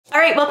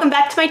Alright, welcome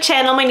back to my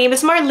channel. My name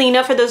is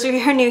Marlena, for those of you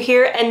who are new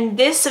here, and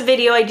this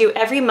video I do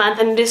every month,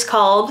 and it is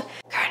called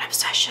Current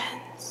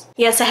Obsessions.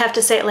 Yes, I have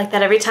to say it like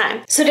that every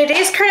time. So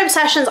today's Current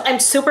Obsessions, I'm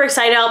super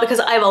excited about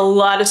because I have a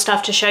lot of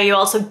stuff to show you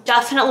all. So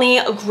definitely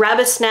grab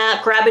a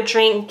snack, grab a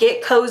drink,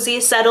 get cozy,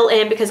 settle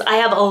in, because I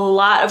have a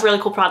lot of really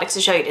cool products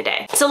to show you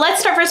today. So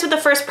let's start first with the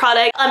first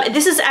product.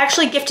 This is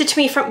actually gifted to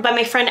me by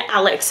my friend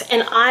Alex,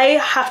 and I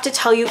have to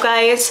tell you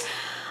guys,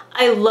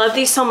 I love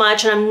these so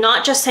much, and I'm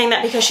not just saying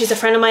that because she's a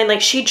friend of mine.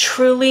 Like, she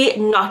truly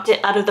knocked it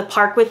out of the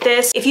park with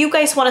this. If you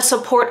guys want to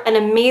support an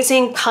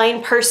amazing,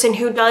 kind person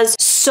who does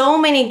so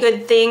many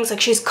good things, like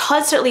she's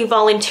constantly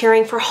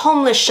volunteering for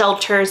homeless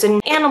shelters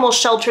and animal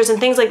shelters and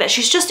things like that.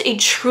 She's just a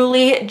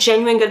truly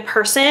genuine good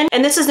person,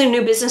 and this is a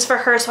new business for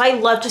her, so I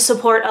love to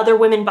support other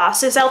women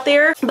bosses out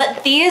there.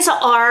 But these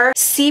are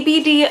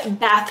CBD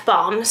bath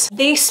bombs.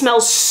 They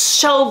smell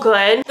so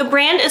good. The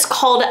brand is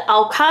called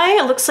Alkai.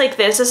 It looks like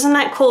this. Isn't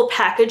that cool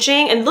packaging?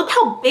 And look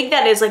how big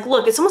that is. Like,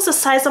 look, it's almost the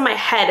size of my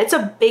head. It's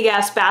a big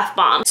ass bath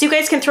bomb. So you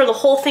guys can throw the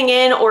whole thing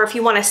in, or if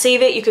you want to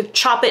save it, you could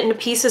chop it into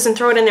pieces and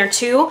throw it in there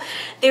too.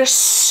 They're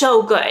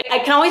so good. I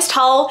can always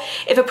tell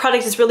if a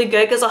product is really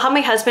good because I'll have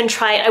my husband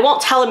try it. I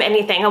won't tell him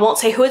anything. I won't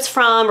say who it's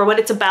from or what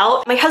it's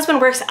about. My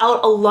husband works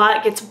out a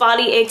lot, gets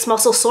body aches,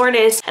 muscle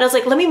soreness, and I was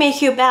like, let me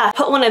make you a bath.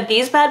 Put one of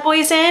these bad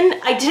boys in.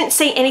 I didn't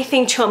say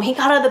anything to him. He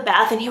got out of the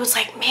bath and he was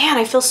like, man,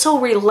 I feel so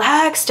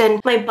relaxed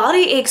and my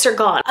body aches are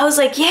gone. I was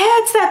like, yeah,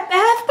 it's that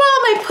bath bomb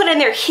I put in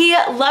there. He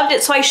loved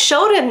it. So I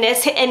showed him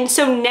this, and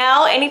so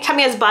now anytime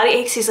he has body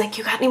aches, he's like,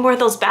 you got any more of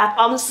those bath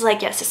bombs? He's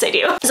like, yes, I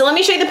do. So let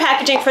me show you the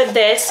packaging for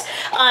this.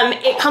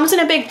 It comes in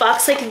a big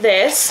box like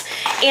this,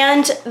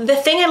 and the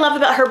thing I love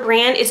about her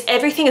brand is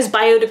everything is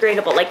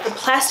biodegradable. Like, the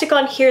plastic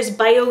on here is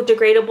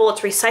biodegradable.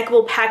 It's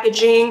recyclable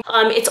packaging.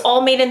 It's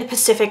all made in the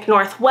Pacific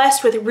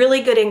Northwest with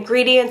really good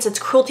ingredients. It's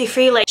cruelty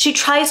free. Like, she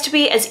tries to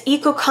be as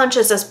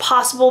eco-conscious as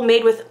possible,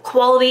 made with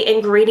quality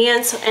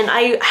ingredients, and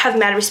I have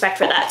mad respect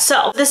for that.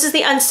 So this is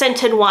the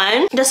unscented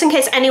one, just in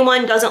case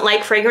anyone doesn't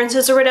like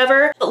fragrances or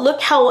whatever, but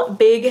look how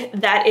big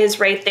that is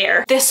right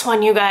there. This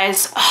one, you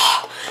guys,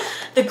 oh,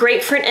 the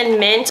grapefruit and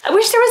mint. I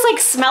wish there was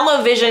like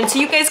smell-o-vision so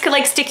you guys could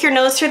like stick your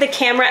nose through the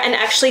camera and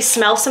actually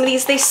smell some of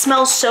these. They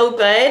smell so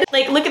good.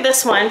 Like, look at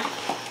this one.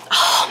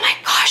 Oh my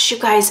gosh, you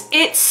guys,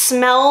 it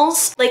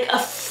smells like a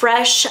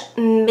fresh,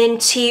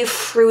 minty,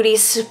 fruity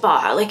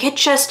spa. Like, it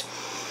just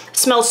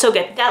smells so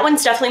good. That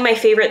one's definitely my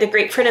favorite, the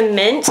grapefruit and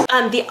mint.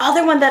 The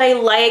other one that I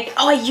like,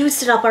 oh, I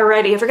used it up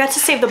already. I forgot to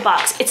save the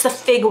box. It's the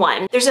fig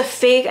one. There's a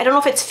fig, I don't know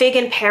if it's fig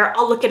and pear.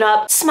 I'll look it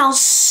up. It smells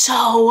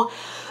so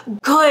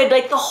good.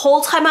 Like, the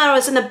whole time I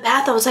was in the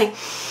bath, I was like,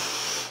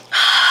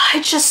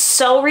 it's just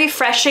so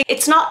refreshing.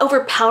 It's not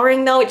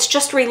overpowering though. It's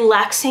just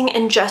relaxing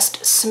and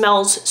just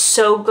smells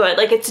so good.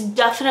 Like, it's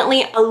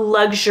definitely a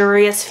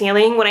luxurious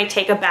feeling when I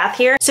take a bath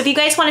here. So if you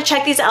guys want to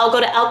check these out,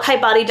 go to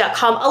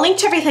alkaibody.com. I'll link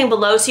to everything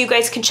below so you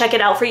guys can check it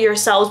out for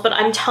yourselves. But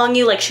I'm telling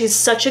you, like, she's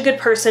such a good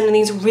person and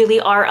these really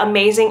are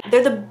amazing.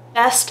 They're the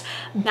best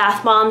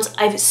bath bombs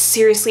I've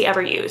seriously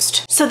ever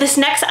used. So this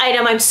next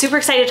item I'm super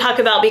excited to talk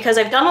about because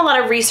I've done a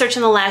lot of research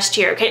in the last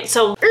year. Okay,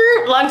 so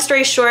long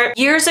story short,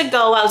 years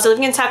ago I was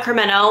living in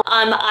Sacramento.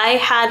 I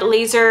had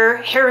laser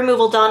hair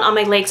removal done on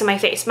my legs and my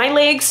face. My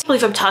legs, I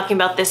believe I'm talking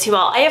about this you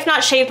all. I have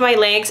not shaved my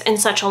legs in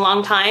such a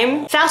long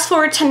time. Fast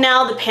forward to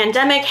now, the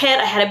pandemic hit,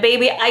 I had a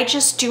baby. I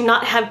just do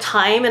not have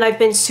time, and I've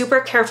been super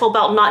careful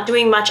about not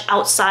doing much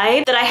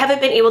outside, that I haven't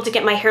been able to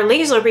get my hair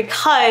laser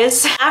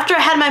because after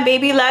I had my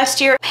baby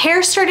last year,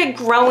 hair started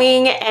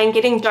growing and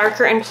getting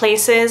darker in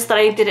places that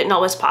I didn't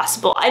know was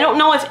possible. I don't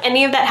know if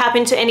any of that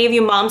happened to any of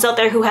you moms out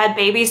there who had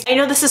babies. I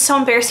know this is so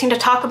embarrassing to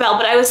talk about,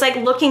 but I was like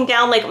looking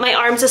down, like my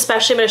arms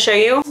especially, I'm gonna show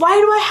you. Why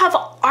do I have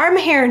arm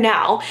hair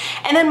now?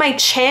 And then my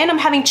chin, I'm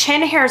having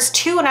chin hairs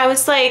too, and I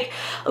was like,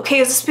 okay,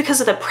 is this because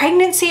of the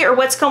pregnancy or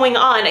what's going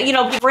on? You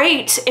know,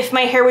 great if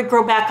my hair would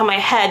grow back on my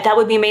head, that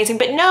would be amazing,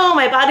 but no,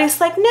 my body's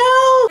like,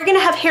 no, you're gonna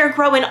have hair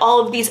grow in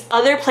all of these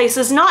other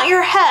places, not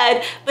your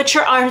head, but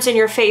your arms and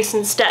your face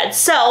instead.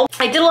 So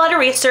I did a lot of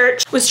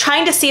research, was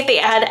trying to see if they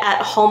had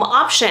at-home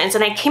options,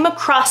 and I came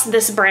across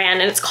this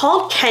brand, and it's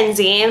called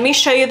Kenzie. Let me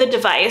show you the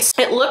device.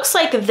 It looks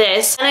like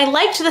this, and I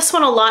liked this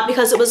one a lot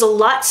because it was a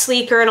lot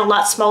sleeker and a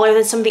lot smaller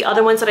than some of the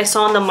other ones that I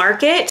saw on the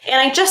market,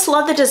 and I just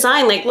love the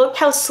design. Like, look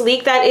how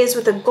sleek that is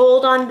with the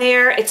gold on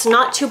there. It's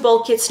not too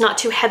bulky, it's not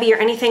too heavy or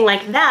anything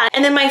like that.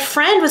 And then my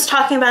friend was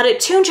talking about it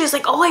too, and she was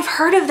like, oh, I've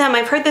heard of them.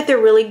 I've heard that they're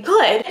really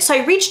good. So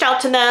I reached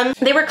out to them.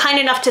 They were kind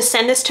enough to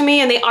send this to me,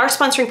 and they are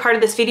sponsoring part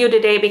of this video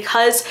today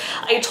because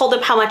I told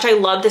them how much I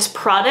love this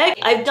product.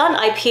 I've done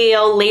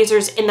IPL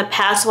lasers in the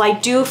past, so I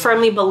do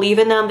firmly believe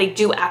in them. They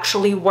do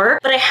actually work,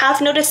 but but I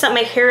have noticed that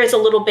my hair is a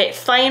little bit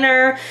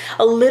finer,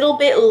 a little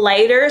bit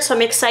lighter, so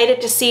I'm excited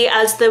to see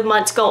as the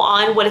months go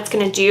on what it's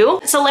gonna do.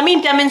 So let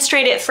me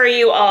demonstrate it for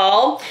you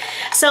all.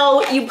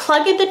 So you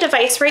plug in the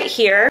device right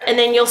here, and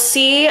then you'll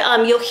see,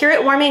 you'll hear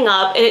it warming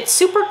up, and it's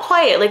super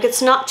quiet, like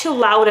it's not too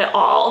loud at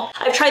all.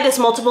 I've tried this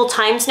multiple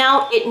times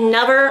now. It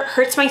never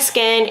hurts my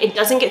skin. It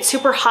doesn't get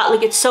super hot,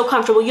 like it's so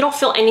comfortable. You don't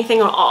feel anything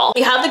at all.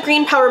 You have the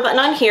green power button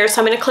on here, so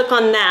I'm gonna click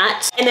on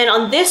that. And then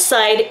on this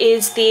side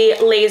is the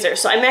laser.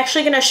 So I'm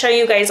actually gonna show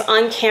you guys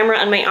on camera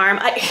on my arm.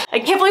 I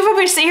can't believe I'm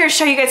gonna sit here and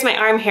show you guys my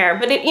arm hair,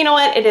 but you know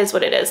what? It is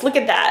what it is. Look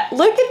at that.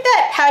 Look at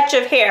that patch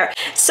of hair.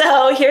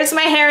 So here's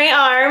my hairy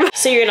arm.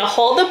 So you're gonna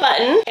hold the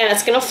button and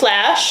it's gonna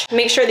flash.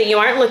 Make sure that you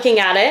aren't looking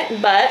at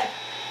it, but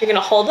you're gonna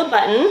hold the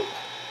button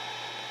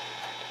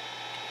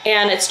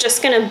and it's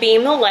just gonna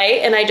beam the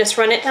light, and I just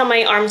run it down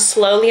my arm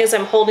slowly as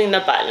I'm holding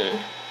the button.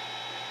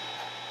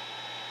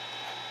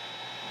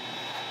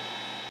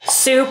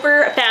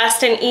 Super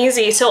fast and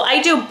easy. So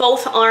I do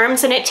both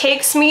arms and it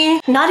takes me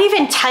not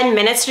even 10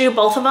 minutes to do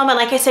both of them. And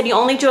like I said, you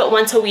only do it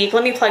once a week.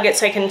 Let me plug it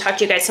so I can talk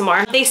to you guys some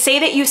more. They say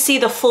that you see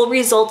the full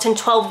results in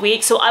 12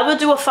 weeks. So I will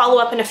do a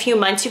follow-up in a few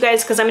months, you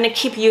guys, because I'm going to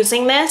keep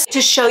using this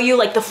to show you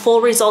like the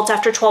full results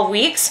after 12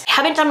 weeks. I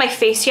haven't done my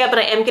face yet, but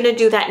I am going to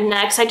do that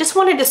next. I just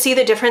wanted to see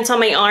the difference on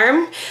my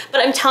arm,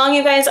 but I'm telling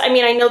you guys, I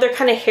mean, I know they're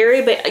kind of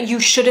hairy, but you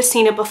should have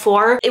seen it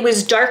before. It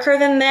was darker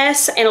than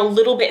this and a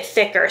little bit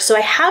thicker. So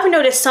I have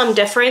noticed some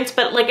difference,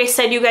 but like I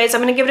said, you guys,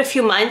 I'm gonna give it a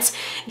few months,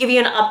 give you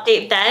an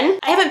update then.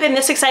 I haven't been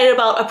this excited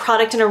about a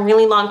product in a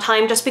really long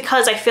time just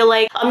because I feel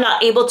like I'm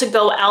not able to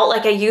go out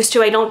like I used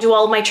to. I don't do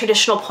all of my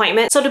traditional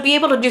appointments. So to be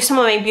able to do some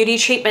of my beauty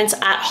treatments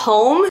at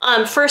home,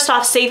 first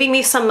off, saving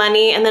me some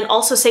money and then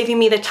also saving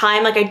me the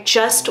time. Like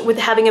with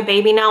having a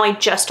baby now, I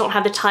just don't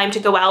have the time to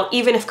go out.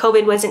 Even if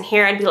COVID wasn't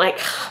here, I'd be like,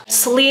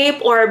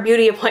 sleep or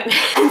beauty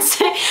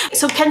appointments.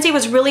 So Kenzie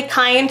was really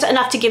kind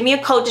enough to give me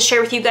a code to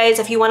share with you guys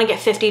if you wanna get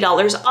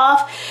 $50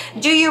 off.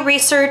 Do your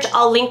research.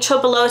 I'll link to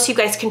it below so you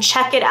guys can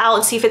check it out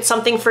and see if it's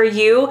something for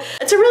you.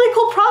 It's a really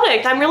cool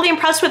product. I'm really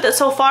impressed with it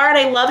so far, and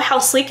I love how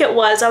sleek it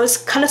was. I was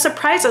kind of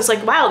surprised. I was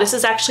like, wow, this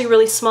is actually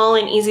really small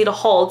and easy to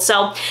hold.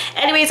 So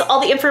anyways,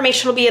 all the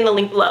information will be in the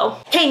link below.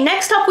 Okay,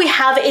 next up we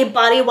have a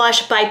body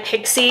wash by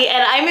Pixi,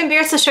 and I'm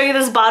embarrassed to show you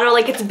this bottle.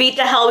 Like, it's beat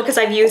to hell because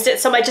I've used it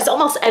so much. It's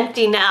almost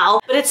empty now,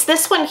 but it's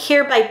this one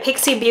here by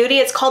Pixi Beauty.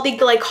 It's called the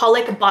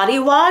Glycolic Body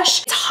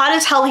Wash. It's hot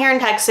as hell here in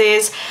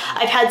Texas.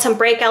 I've had some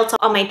breakouts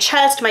on my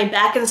chest, my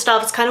back and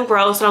stuff. It's kind of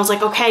gross, and I was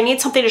like, okay, I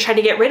need something to try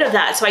to get rid of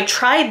that. So I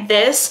tried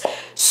this.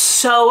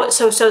 So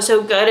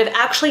good. I've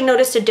actually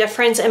noticed a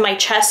difference in my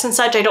chest and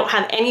such. I don't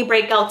have any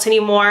breakouts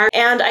anymore,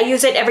 and I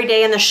use it every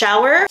day in the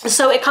shower.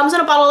 So it comes in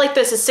a bottle like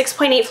this. It's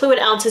 6.8 fluid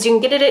ounces. You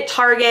can get it at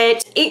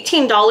Target.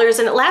 $18,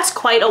 and it lasts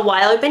quite a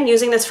while. I've been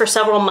using this for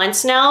several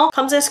months now.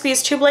 Comes in a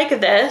squeeze tube like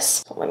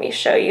this. So let me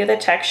show you the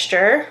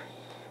texture.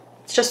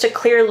 It's just a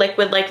clear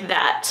liquid like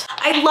that.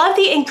 I love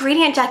the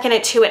ingredient deck in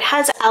it too. It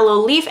has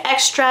aloe leaf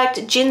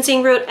extract,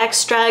 ginseng root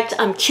extract,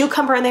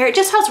 cucumber in there. It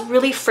just has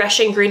really fresh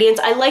ingredients.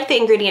 I like the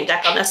ingredient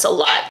deck on this a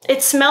lot.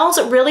 It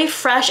smells really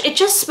fresh. It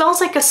just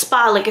smells like a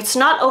spa. Like, it's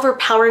not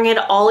overpowering at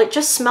all. It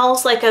just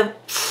smells like a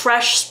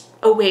fresh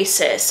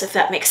oasis, if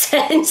that makes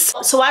sense.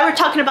 So while we're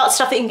talking about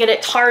stuff that you can get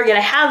at Target, I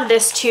have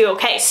this too.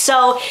 Okay,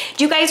 so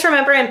do you guys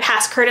remember in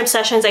past Current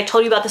Obsessions, I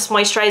told you about this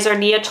moisturizer,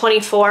 Nia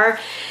 24?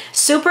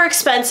 Super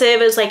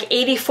expensive. It was like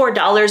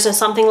 $84 or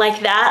something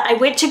like that. I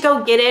went to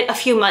go get it a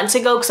few months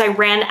ago because I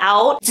ran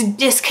out. It's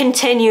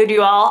discontinued,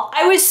 you all.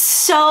 I was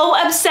so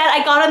upset.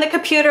 I got on the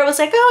computer. I was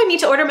like, oh, I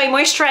need to order my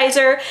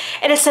moisturizer.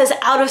 And it says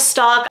out of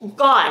stock,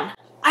 gone.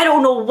 I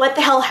don't know what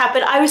the hell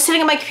happened. I was sitting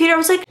on my computer. I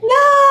was like,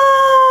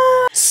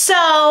 no. So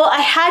I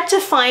had to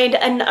find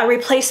a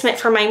replacement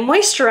for my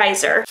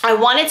moisturizer. I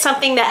wanted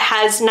something that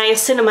has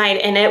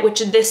niacinamide in it, which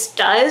this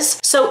does.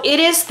 So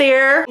it is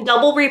their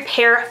Double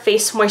Repair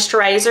Face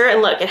Moisturizer.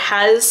 And look, it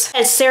has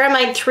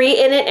ceramide 3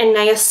 in it and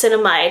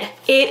niacinamide.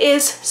 It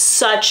is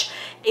such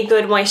a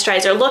good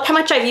moisturizer. Look how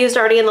much I've used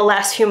already in the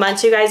last few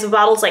months, you guys. The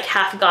bottle's like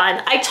half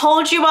gone. I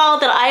told you all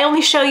that I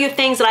only show you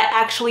things that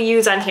I actually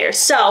use on here.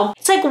 So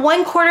it's like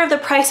 1/4 of the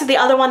price of the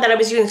other one that I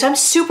was using. So I'm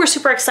super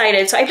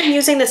excited. So I've been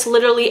using this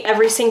literally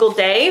every single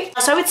day.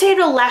 So I would say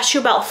it'll last you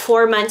about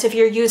 4 months if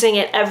you're using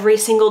it every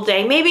single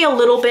day. Maybe a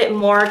little bit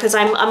more because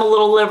I'm a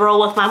little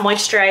liberal with my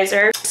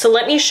moisturizer. So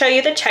let me show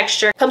you the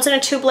texture. It comes in a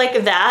tube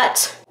like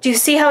that. Do you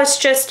see how it's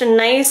just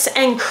nice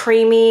and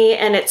creamy,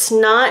 and it's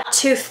not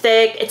too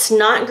thick, it's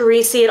not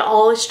greasy at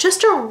all. It's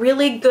just a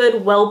really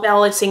good,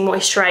 well-balancing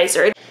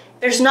moisturizer.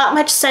 There's not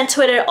much scent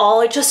to it at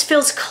all. It just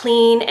feels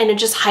clean and it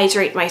just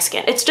hydrates my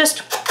skin. It's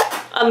just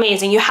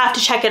amazing. You have to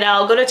check it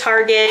out. Go to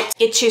Target,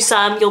 get you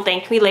some. You'll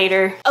thank me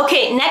later.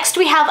 Okay, next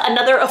we have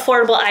another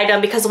affordable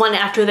item because the one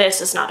after this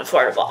is not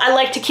affordable. I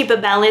like to keep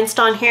it balanced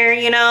on here,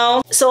 you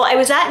know? So I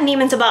was at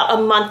Neiman's about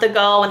a month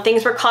ago and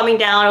things were calming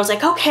down. I was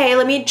like, okay,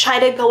 let me try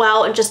to go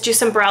out and just do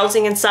some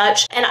browsing and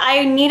such. And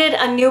I needed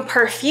a new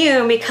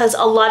perfume because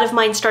a lot of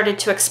mine started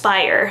to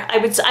expire. I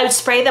would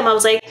spray them. I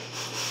was like,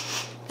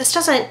 this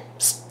doesn't,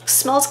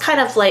 smells kind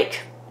of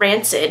like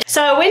rancid.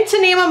 So I went to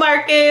Neiman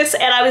Marcus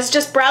and I was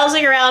just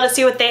browsing around to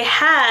see what they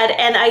had,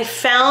 and I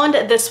found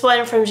this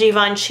one from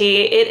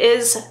Givenchy. It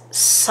is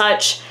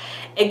such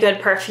a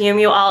good perfume,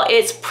 you all.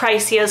 It's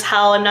pricey as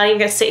hell. I'm not even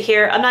gonna sit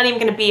here. I'm not even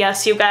gonna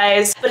BS you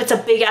guys, but it's a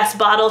big ass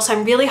bottle. So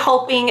I'm really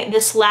hoping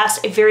this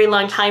lasts a very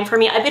long time for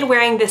me. I've been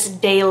wearing this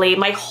daily.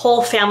 My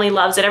whole family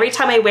loves it. Every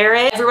time I wear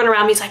it, everyone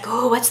around me is like,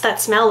 oh, what's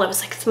that smell? I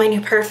was like, it's my new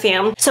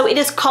perfume. So it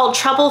is called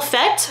Trouble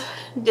Fête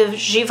de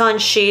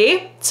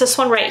Givenchy. It's this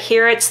one right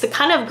here. It's the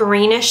kind of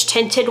greenish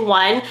tinted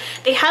one.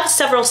 They have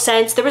several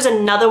scents. There was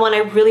another one I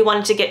really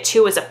wanted to get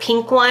to, was a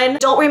pink one.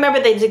 Don't remember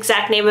the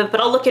exact name of it,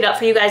 but I'll look it up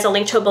for you guys. I'll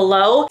link to it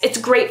below. It's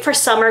great for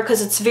summer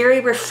because it's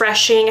very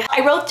refreshing.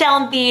 I wrote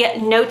down the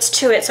notes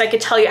to it so I could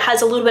tell you. It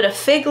has a little bit of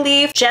fig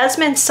leaf,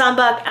 jasmine,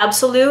 sambac,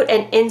 absolute,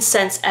 and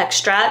incense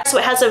extract. So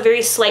it has a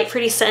very slight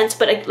fruity scent,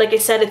 but like I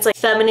said, it's like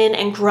feminine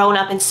and grown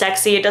up and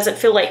sexy. It doesn't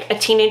feel like a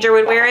teenager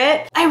would wear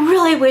it. I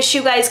really wish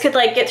you guys could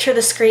like get through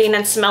the screen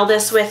and smell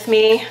this with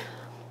me.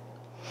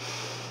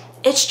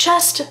 It's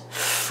just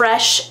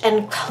fresh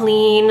and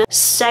clean,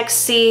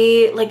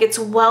 sexy, like it's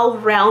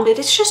well-rounded.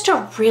 It's just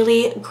a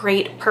really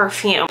great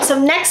perfume.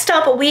 So next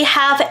up we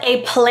have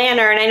a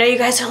planner, and I know you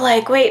guys are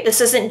like, wait,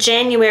 this isn't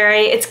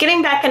January. It's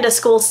getting back into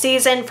school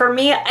season. For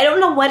me, I don't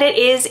know what it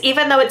is,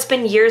 even though it's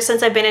been years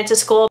since I've been into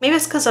school. Maybe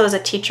it's because I was a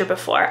teacher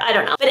before, I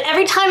don't know. But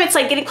every time it's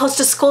like getting close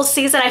to school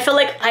season, I feel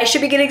like I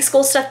should be getting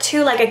school stuff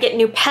too. Like I get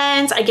new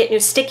pens, I get new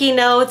sticky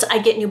notes, I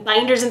get new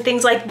binders and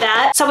things like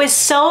that. So I was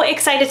so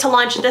excited to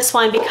launch this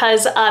one because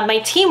my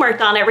team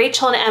worked on it.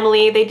 Rachel and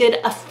Emily, they did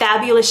a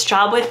fabulous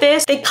job with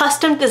this. They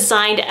custom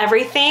designed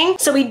everything.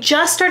 So we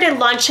just started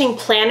launching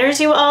planners,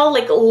 you all.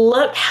 Like,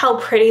 look how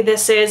pretty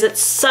this is. It's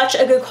such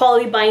a good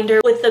quality binder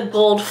with the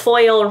gold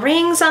foil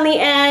rings on the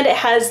end. It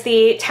has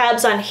the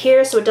tabs on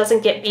here so it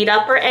doesn't get beat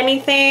up or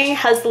anything. It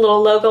has the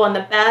little logo on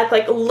the back.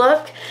 Like,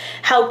 look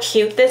how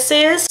cute this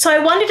is. So I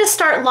wanted to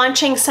start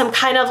launching some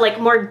kind of like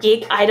more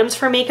geek items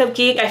for Makeup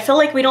Geek. I feel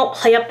like we don't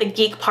play up the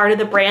geek part of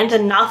the brand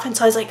enough, and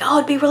so I was like, oh,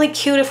 it'd be really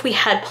cute if we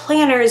had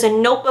planners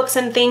and notebooks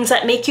and things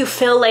that make you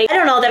feel like, I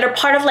don't know, that are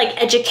part of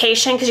like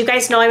education, because you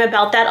guys know I'm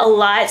about that a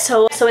lot.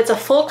 So it's a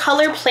full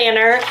color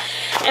planner,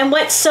 and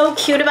what's so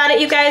cute about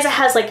it, you guys, it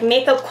has like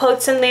makeup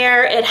quotes in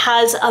there. It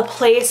has a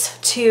place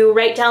to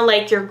write down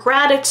like your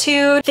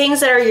gratitude,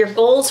 things that are your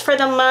goals for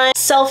the month,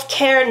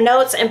 self-care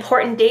notes,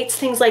 important dates,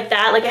 things like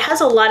that. Like, it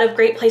has a lot of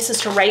great places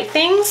to write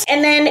things.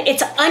 And then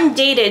it's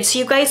undated, so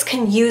you guys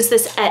can use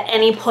this at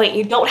any point.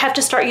 You don't have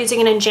to start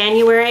using it in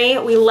January.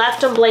 We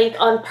left them blank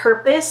on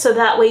purpose so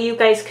that way you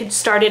guys could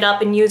start it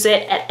up and use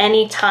it at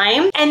any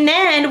time. And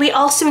then we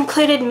also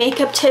included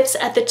makeup tips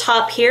at the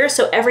top here.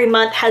 So every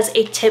month has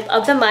a tip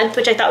of the month,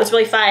 which I thought was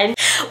really fun.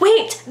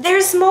 Wait,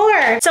 there's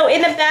more. So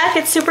in the back,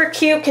 it's super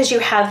cute because you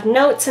have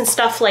notes and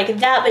stuff like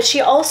that, but she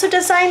also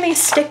designed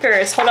these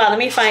stickers. Hold on, let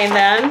me find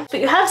them.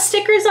 But you have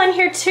stickers on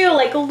here too.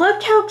 Like,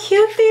 look how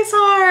cute these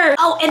are.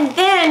 Oh, and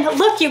then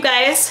look, you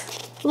guys.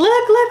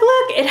 Look, look,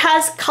 look. It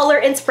has color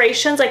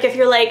inspirations. Like if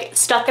you're like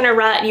stuck in a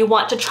rut and you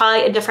want to try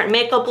a different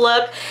makeup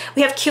look,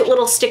 we have cute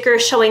little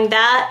stickers showing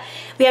that.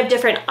 We have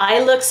different eye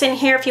looks in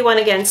here if you want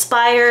to get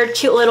inspired.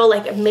 Cute little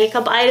like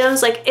makeup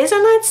items. Like,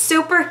 isn't that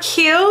super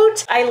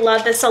cute? I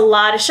love this a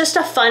lot. It's just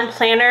a fun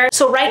planner.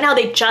 So right now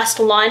they just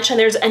launched and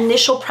there's an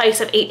initial price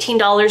of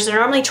 $18. They're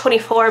normally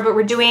 $24, but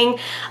we're doing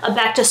a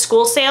back to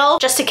school sale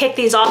just to kick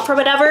these off or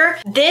whatever.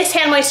 This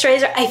hand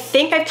moisturizer, I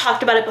think I've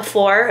talked about it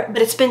before,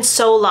 but it's been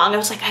so long. I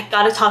was like, I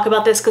gotta talk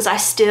about this because I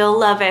still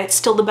love it. It's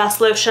still the best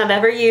lotion I've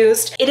ever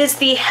used. It is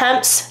the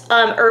Hempz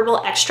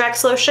Herbal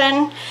Extracts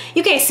Lotion.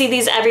 You guys see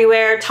these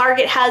everywhere.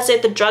 Target has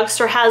it, the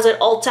drugstore has it,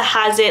 Ulta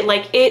has it.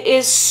 Like, it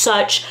is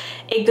such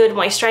a good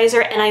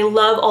moisturizer, and I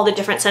love all the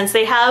different scents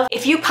they have.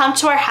 If you come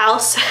to our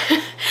house,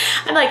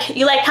 I'm like,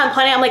 you like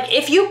Campania? I'm like,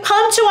 if you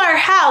come to our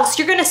house,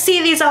 you're gonna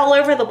see these all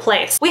over the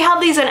place. We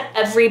have these in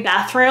every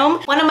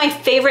bathroom. One of my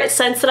favorite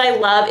scents that I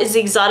love is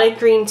exotic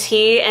green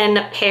tea and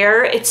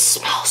pear. It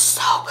smells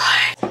so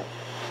good.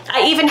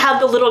 I even have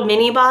the little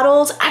mini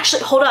bottles.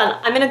 Actually, hold on.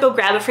 I'm gonna go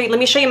grab it for you. Let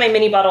me show you my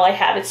mini bottle I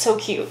have. It's so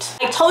cute.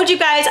 I told you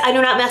guys I do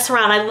not mess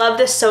around. I love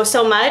this so,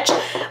 so much.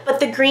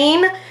 But the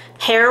green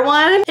pear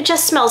one, it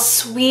just smells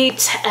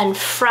sweet and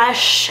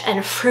fresh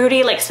and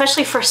fruity, like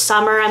especially for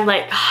summer. I'm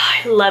like, oh,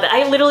 I love it.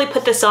 I literally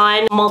put this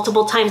on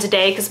multiple times a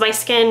day because my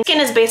skin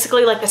is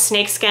basically like a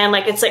snake skin.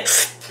 Like, it's like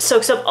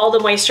soaks up all the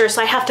moisture,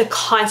 so I have to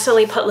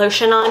constantly put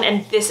lotion on,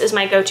 and this is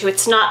my go-to.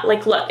 It's not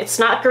like, look, it's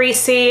not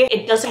greasy,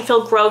 it doesn't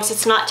feel gross,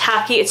 it's not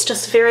tacky, it's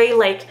just very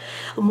like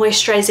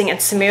moisturizing and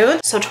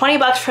smooth. So 20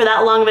 bucks for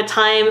that long of a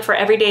time for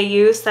everyday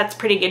use, that's a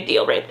pretty good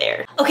deal right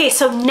there. Okay,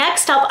 so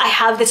next up I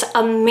have this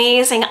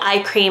amazing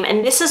eye cream,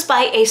 and this is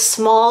by a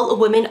small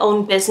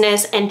women-owned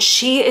business, and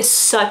she is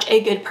such a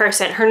good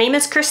person. Her name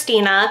is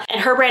Christina, and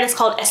her brand is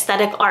called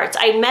Aesthetic Arts.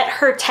 I met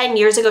her 10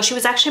 years ago. She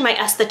was actually my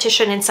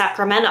esthetician in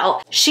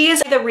Sacramento. She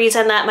is the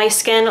reason that my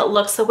skin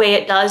looks the way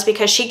it does,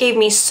 because she gave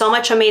me so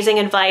much amazing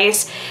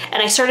advice,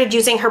 and I started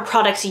using her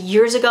products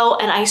years ago,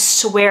 and I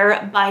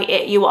swear by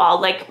it, you all.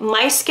 Like,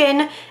 my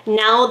skin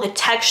now, the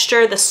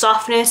texture, the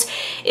softness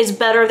is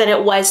better than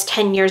it was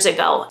 10 years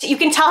ago. You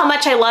can tell how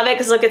much I love it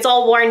because look, it's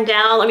all worn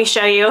down. Let me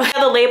show you.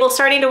 The label's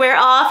starting to wear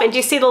off, and do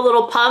you see the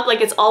little pump?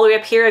 Like, it's all the way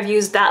up here. I've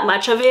used that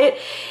much of it.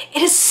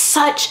 It is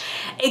such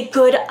a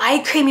good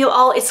eye cream, you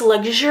all. It's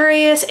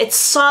luxurious, it's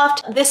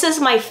soft. This is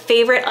my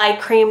favorite eye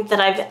cream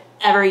that I've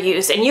ever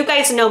used, and you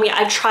guys know me,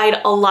 I've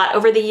tried a lot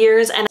over the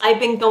years, and I've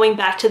been going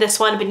back to this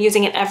one. I've been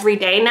using it every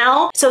day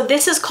now. So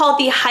this is called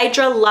the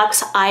Hydra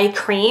Luxe Eye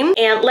Cream,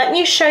 and let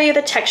me show you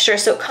the texture.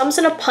 So it comes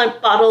in a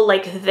pump bottle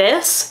like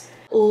this.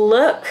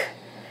 Look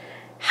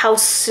how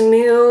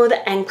smooth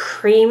and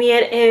creamy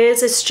it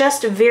is. It's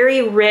just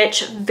very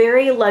rich,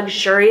 very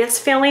luxurious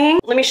feeling.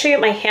 Let me show you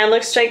what my hand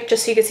looks like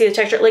just so you can see the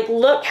texture. Like,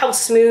 look how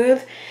smooth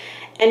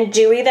and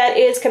dewy that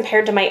is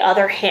compared to my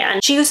other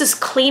hand. She uses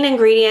clean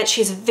ingredients.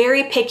 She's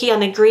very picky on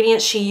the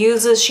ingredients she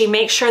uses. She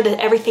makes sure that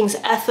everything's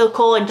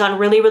ethical and done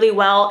really, really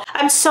well.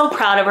 I'm so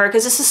proud of her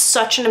because this is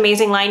such an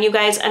amazing line, you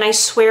guys. And I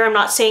swear I'm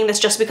not saying this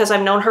just because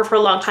I've known her for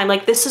a long time.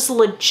 Like, this is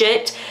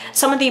legit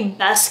some of the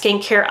best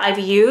skincare I've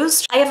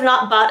used. I have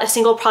not bought a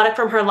single product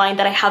from her line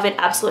that I haven't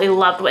absolutely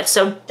loved with.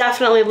 So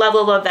definitely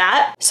level of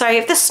that. Sorry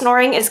if the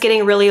snoring is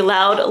getting really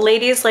loud.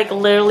 Ladies, like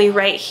literally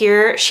right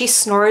here, she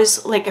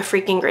snores like a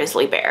freaking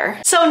grizzly bear.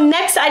 So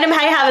next item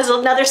I have is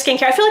another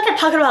skincare. I feel like I'm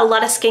talking about a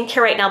lot of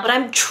skincare right now, but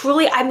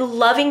I'm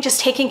loving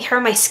just taking care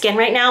of my skin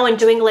right now and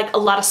doing like a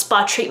lot of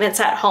spa treatments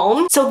at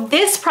home. So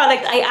this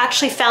product I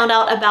actually found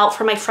out about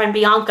from my friend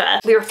Bianca.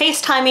 We were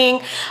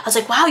FaceTiming. I was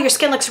like, wow, your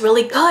skin looks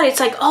really good. It's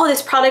like, oh,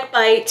 this product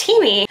by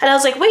Teami. And I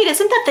was like, wait,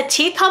 isn't that the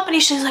tea company?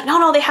 She's like,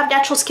 no, they have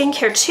natural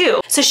skincare too.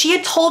 So she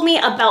had told me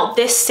about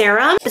this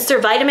serum. It's their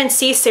vitamin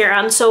C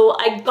serum. So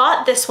I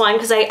got this one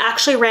because I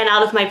actually ran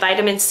out of my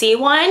vitamin C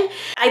one.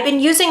 I've been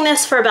using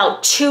this for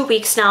about 2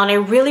 weeks now, and I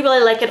really,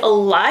 really like it a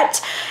lot.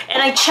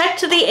 And I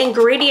checked the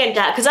ingredient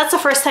deck because that's the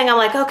first thing I'm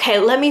like, okay,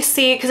 let me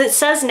see, because it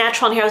says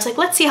natural on here. I was like,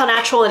 let's see how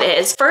natural it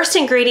is. First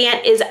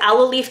ingredient is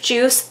aloe leaf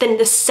juice. Then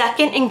the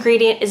second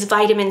ingredient is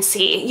vitamin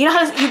C. You know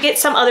how you get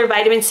some other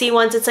vitamin C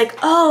ones? It's like,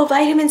 oh,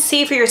 vitamin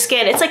C for your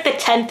skin. It's like the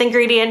 10th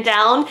ingredient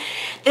down.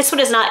 This one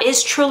is not. It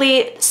is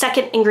truly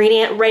second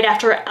ingredient right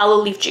after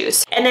aloe leaf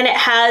juice. And then it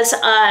has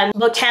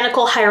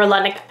botanical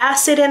hyaluronic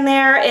acid in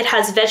there. It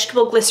has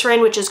vegetable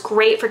glycerin, which is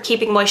great for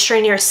keeping moisture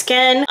in your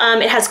skin.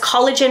 It has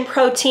collagen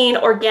protein,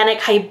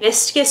 organic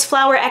hibiscus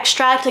flower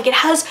extract. Like, it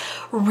has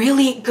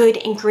really good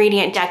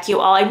ingredient deck, you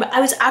all. I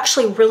was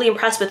actually really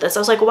impressed with this. I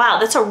was like, wow,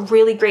 that's a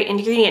really great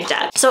ingredient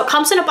deck. So it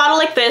comes in a bottle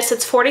like this.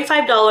 It's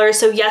 $45.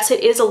 So yes,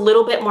 it is a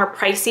little bit more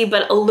pricey,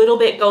 but a little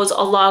bit goes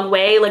a long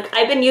way. Like,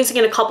 I've been using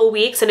it a couple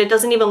weeks and it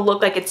doesn't even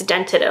look like it's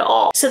dented at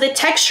all. So the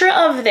texture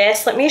of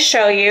this, let me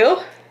show you.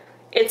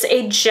 It's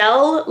a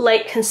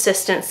gel-like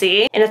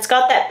consistency, and it's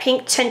got that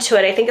pink tint to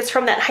it. I think it's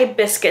from that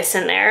hibiscus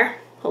in there.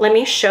 Let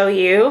me show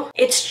you.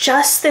 It's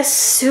just this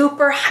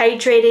super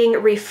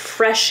hydrating,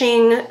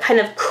 refreshing, kind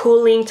of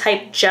cooling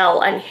type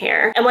gel on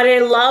here. And what I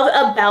love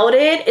about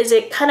it is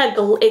it kind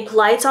of it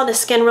glides on the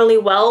skin really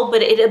well,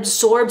 but it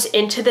absorbs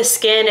into the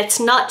skin. It's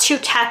not too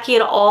tacky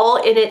at all,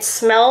 and it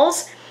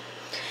smells.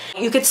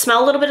 You could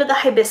smell a little bit of the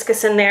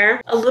hibiscus in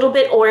there, a little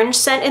bit orange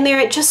scent in there.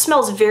 It just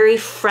smells very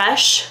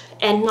fresh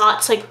and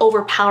not like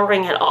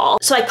overpowering at all.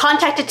 So I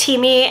contacted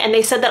Teami and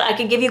they said that I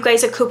could give you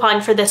guys a coupon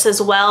for this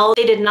as well.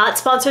 They did not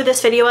sponsor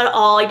this video at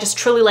all. I just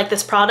truly like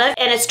this product,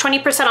 and it's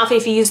 20% off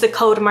if you use the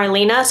code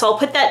Marlena. So I'll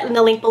put that in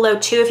the link below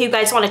too if you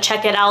guys want to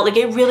check it out. Like,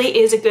 it really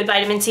is a good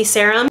vitamin C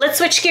serum. Let's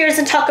switch gears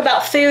and talk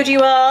about food,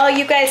 you all.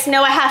 You guys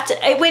know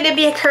it wouldn't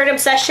be a current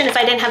obsession if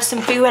I didn't have some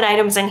food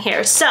items in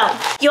here. So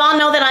you all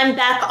know that I'm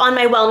back on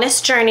my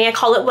wellness journey. I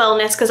call it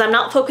wellness because I'm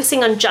not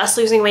focusing on just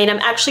losing weight. I'm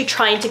actually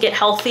trying to get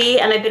healthy,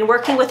 and I've been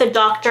working with a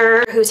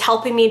doctor who's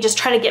helping me just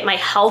try to get my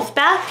health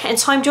back. And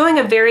so I'm doing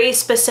a very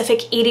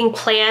specific eating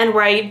plan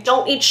where I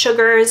don't eat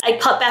sugars. I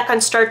cut back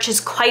on starches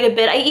quite a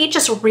bit. I eat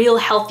just real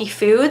healthy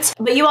foods,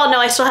 but you all know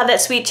I still have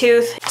that sweet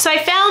tooth. So I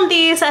found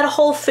these at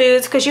Whole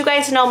Foods because you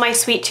guys know my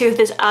sweet tooth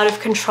is out of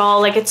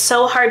control. Like, it's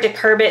so hard to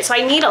curb it. So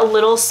I need a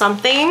little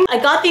something. I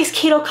got these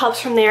Keto Cups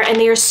from there and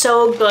they are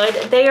so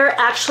good. They are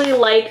actually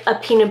like a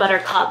peanut butter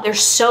cup. They're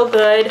so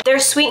good. They're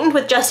sweetened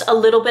with just a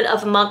little bit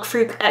of monk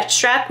fruit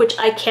extract, which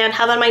I can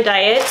have on my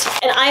diet.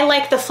 And I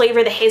like the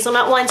flavor, the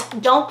hazelnut ones.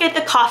 Don't get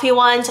the coffee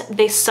ones.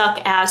 They suck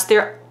ass.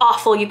 They're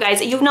awful, you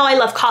guys. You know I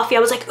love coffee.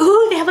 I was like,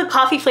 ooh, they have a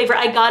coffee flavor.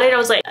 I got it. I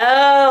was like,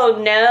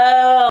 oh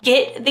no.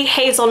 Get the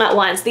hazelnut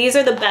ones. These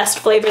are the best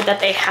flavor that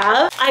they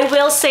have. I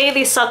will say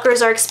these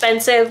suckers are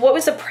expensive. What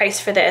was the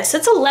price for this?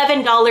 It's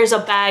 $11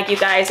 a bag, you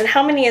guys. And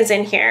how many is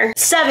in here?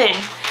 7.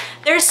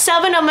 There's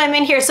 7 of them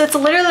in here, so it's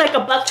literally like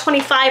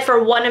 $1.25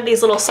 for one of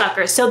these little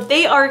suckers. So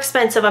they are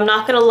expensive, I'm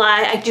not gonna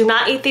lie. I do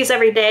not eat these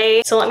every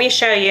day, so let me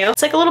show you.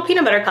 It's like a little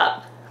peanut butter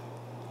cup.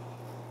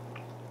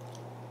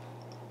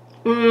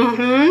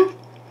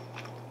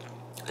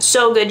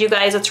 So good, you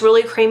guys. It's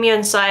really creamy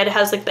inside. It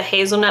has like the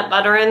hazelnut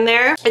butter in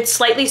there. It's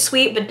slightly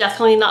sweet, but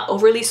definitely not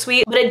overly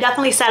sweet, but it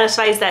definitely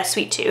satisfies that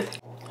sweet tooth.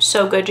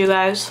 So good, you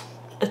guys.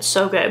 It's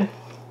so good.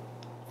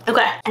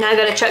 Okay, now I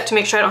gotta check to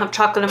make sure I don't have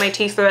chocolate in my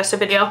teeth for the rest of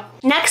the video.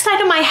 Next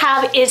item I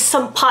have is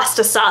some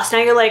pasta sauce. Now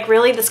you're like,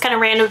 really? That's kind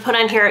of random to put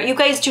on here. You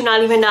guys do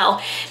not even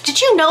know.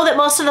 Did you know that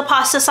most of the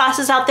pasta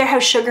sauces out there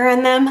have sugar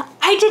in them?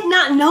 I did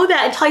not know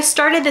that until I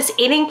started this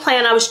eating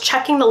plan. I was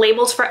checking the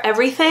labels for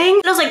everything.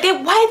 And I was like,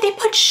 why did they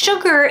put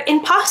sugar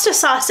in pasta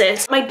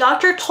sauces? My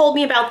doctor told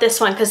me about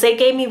this one because they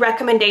gave me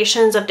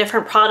recommendations of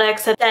different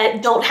products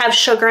that don't have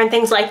sugar and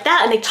things like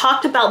that. And they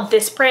talked about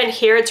this brand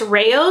here. It's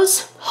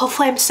Rayo's.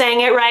 Hopefully I'm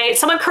saying it right.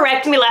 Someone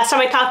corrected me last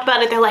time I talked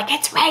about it. They're like,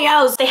 it's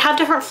Rayo's. They have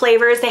different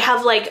flavors. They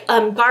have like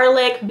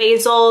garlic,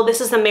 basil. This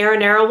is the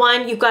Marinara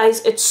one. You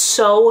guys, it's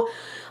so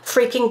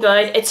freaking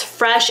good. It's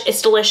fresh,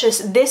 it's delicious.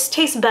 This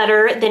tastes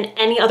better than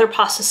any other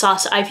pasta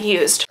sauce I've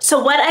used.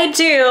 So what I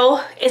do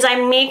is I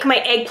make my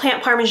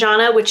eggplant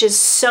parmigiana, which is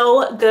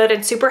so good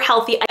and super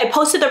healthy. I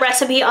posted the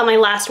recipe on my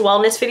last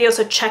wellness video,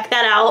 so check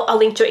that out. I'll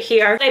link to it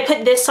here. I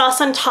put this sauce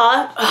on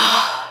top.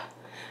 Oh,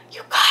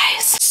 you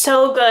guys,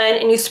 so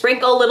good. And you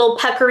sprinkle a little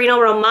pecorino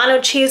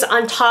romano cheese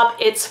on top.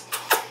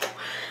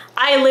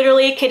 I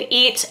literally could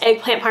eat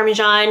eggplant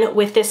parmesan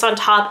with this on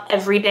top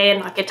every day and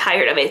not get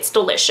tired of it. It's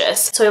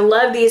delicious. So I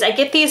love these. I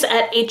get these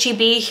at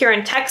HEB here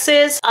in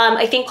Texas.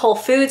 I think Whole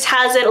Foods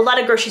has it. A lot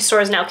of grocery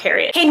stores now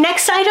carry it. Okay,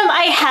 next item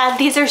I have.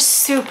 These are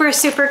super,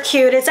 super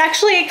cute. It's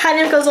actually, it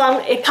kind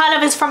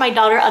of is for my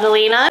daughter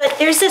Adelina. But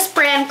there's this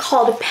brand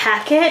called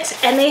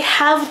Packet, and they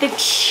have the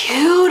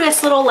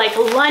cutest little like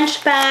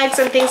lunch bags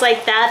and things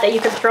like that you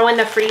can throw in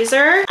the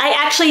freezer. I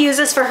actually use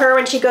this for her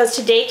when she goes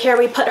to daycare.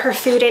 We put her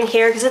food in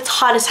here because it's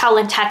hot as hell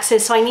in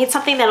Texas, so I need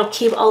something that'll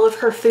keep all of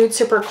her food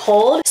super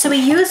cold. So we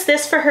use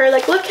this for her.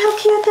 Like, look how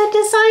cute that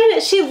design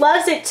is. She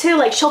loves it too.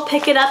 Like, she'll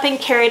pick it up and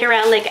carry it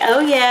around like,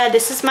 oh yeah,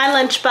 this is my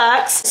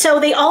lunchbox.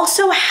 So they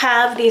also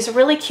have these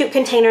really cute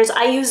containers.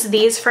 I use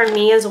these for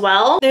me as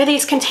well. They're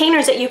these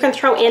containers that you can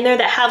throw in there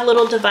that have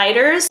little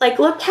dividers. Like,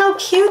 look how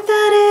cute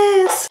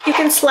that is. You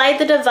can slide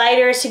the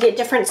dividers to get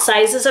different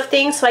sizes of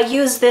things. So I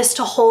use this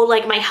to hold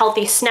like my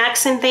healthy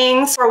snacks and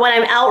things. Or when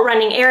I'm out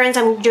running errands,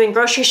 I'm doing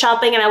grocery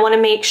shopping and I want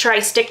to make sure I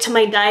stick to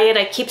my diet,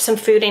 I keep some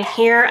food in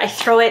here. I'll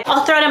throw it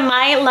in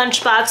my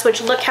lunchbox, which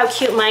look how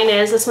cute mine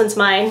is. This one's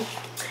mine.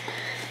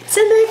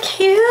 Isn't that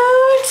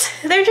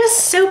cute? They're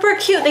just super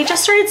cute. They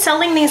just started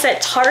selling these at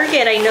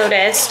Target, I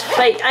noticed.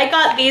 But I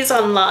got these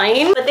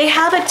online. But they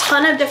have a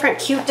ton of different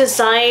cute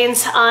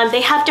designs. They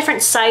have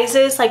different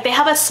sizes. Like, they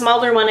have a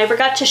smaller one. I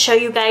forgot to show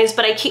you guys,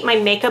 but I keep my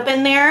makeup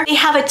in there. They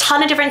have a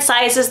ton of different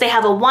sizes. They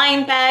have a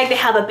wine bag. They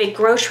have a big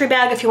grocery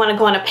bag if you want to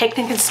go on a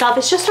picnic and stuff.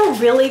 It's just a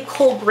really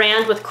cool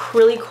brand with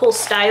really cool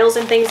styles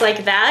and things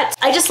like that.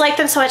 I just like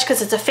them so much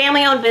because it's a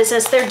family-owned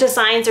business. Their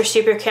designs are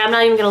super cute. I'm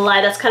not even gonna lie.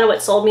 That's kind of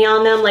what sold me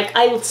on them. Like,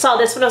 I saw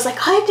this one, I was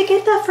like, I have to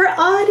get that for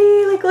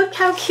Audie. Like, look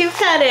how cute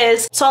that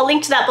is. So I'll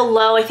link to that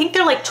below. I think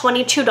they're like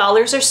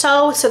 $22 or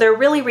so they're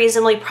really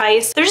reasonably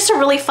priced. They're just a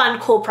really fun,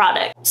 cool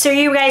product. So are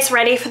you guys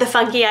ready for the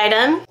funky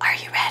item? Are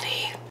you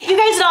ready? You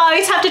guys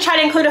always have to try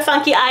to include a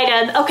funky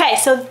item. Okay,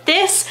 so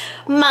this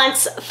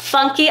month's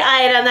funky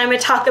item that I'm gonna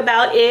talk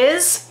about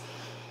is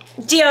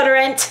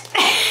deodorant.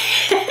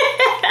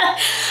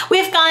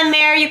 We've gone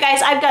there, you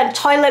guys. I've done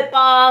toilet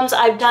bombs,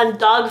 I've done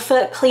dog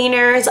foot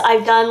cleaners,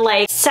 I've done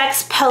like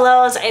sex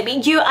pillows. I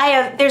mean,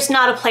 there's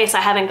not a place I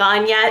haven't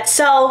gone yet.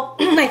 So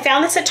I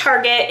found this at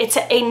Target. It's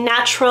a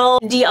natural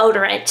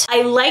deodorant.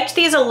 I liked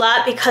these a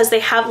lot because they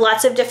have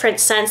lots of different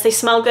scents. They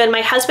smell good.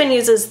 My husband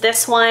uses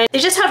this one. They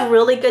just have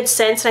really good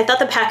scents, and I thought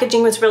the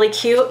packaging was really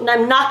cute. And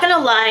I'm not gonna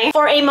lie,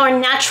 for a more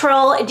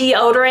natural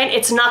deodorant,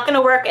 it's not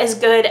gonna work as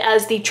good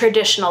as the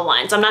traditional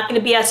ones. I'm not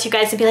gonna BS you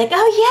guys and be like,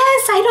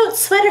 oh yes, I don't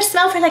sweat or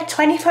smell for like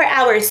 24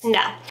 hours.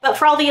 No. But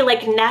for all the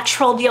like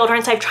natural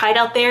deodorants I've tried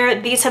out there,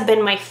 these have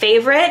been my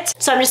favorite.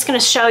 So I'm just gonna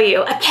show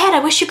you. Again, I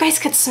wish you guys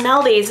could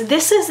smell these.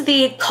 This is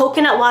the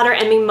coconut water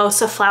and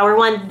mimosa flower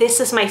one. This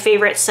is my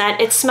favorite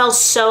scent. It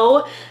smells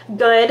so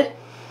good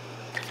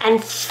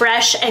and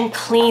fresh and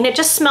clean. It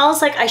just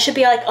smells like I should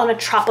be like on a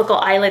tropical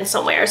island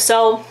somewhere.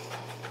 So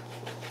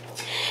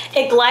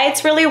it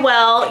glides really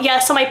well.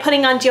 Yes, am I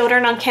putting on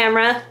deodorant on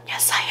camera?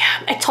 Yes, I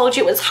am. I told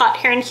you it was hot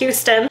here in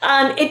Houston.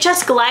 It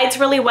just glides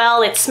really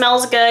well. It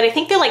smells good. I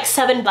think they're like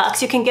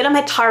 $7. You can get them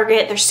at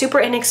Target. They're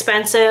super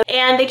inexpensive,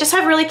 and they just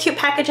have really cute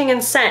packaging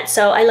and scent.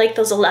 So I like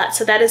those a lot.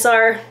 So that is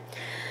our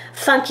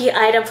funky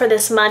item for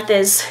this month,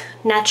 is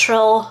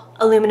natural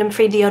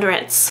aluminum-free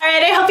deodorants. All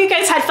right, I hope you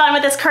guys had fun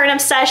with this current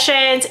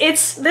obsessions.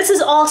 This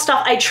is all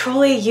stuff I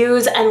truly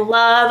use and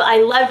love.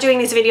 I love doing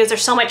these videos. They're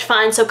so much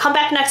fun. So come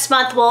back next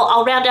month.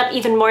 I'll round up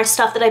even more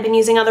stuff that I've been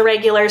using on the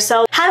regular.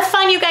 So have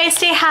fun, you guys.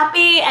 Stay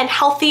happy and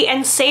healthy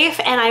and safe,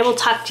 and I will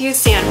talk to you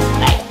soon.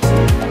 Bye.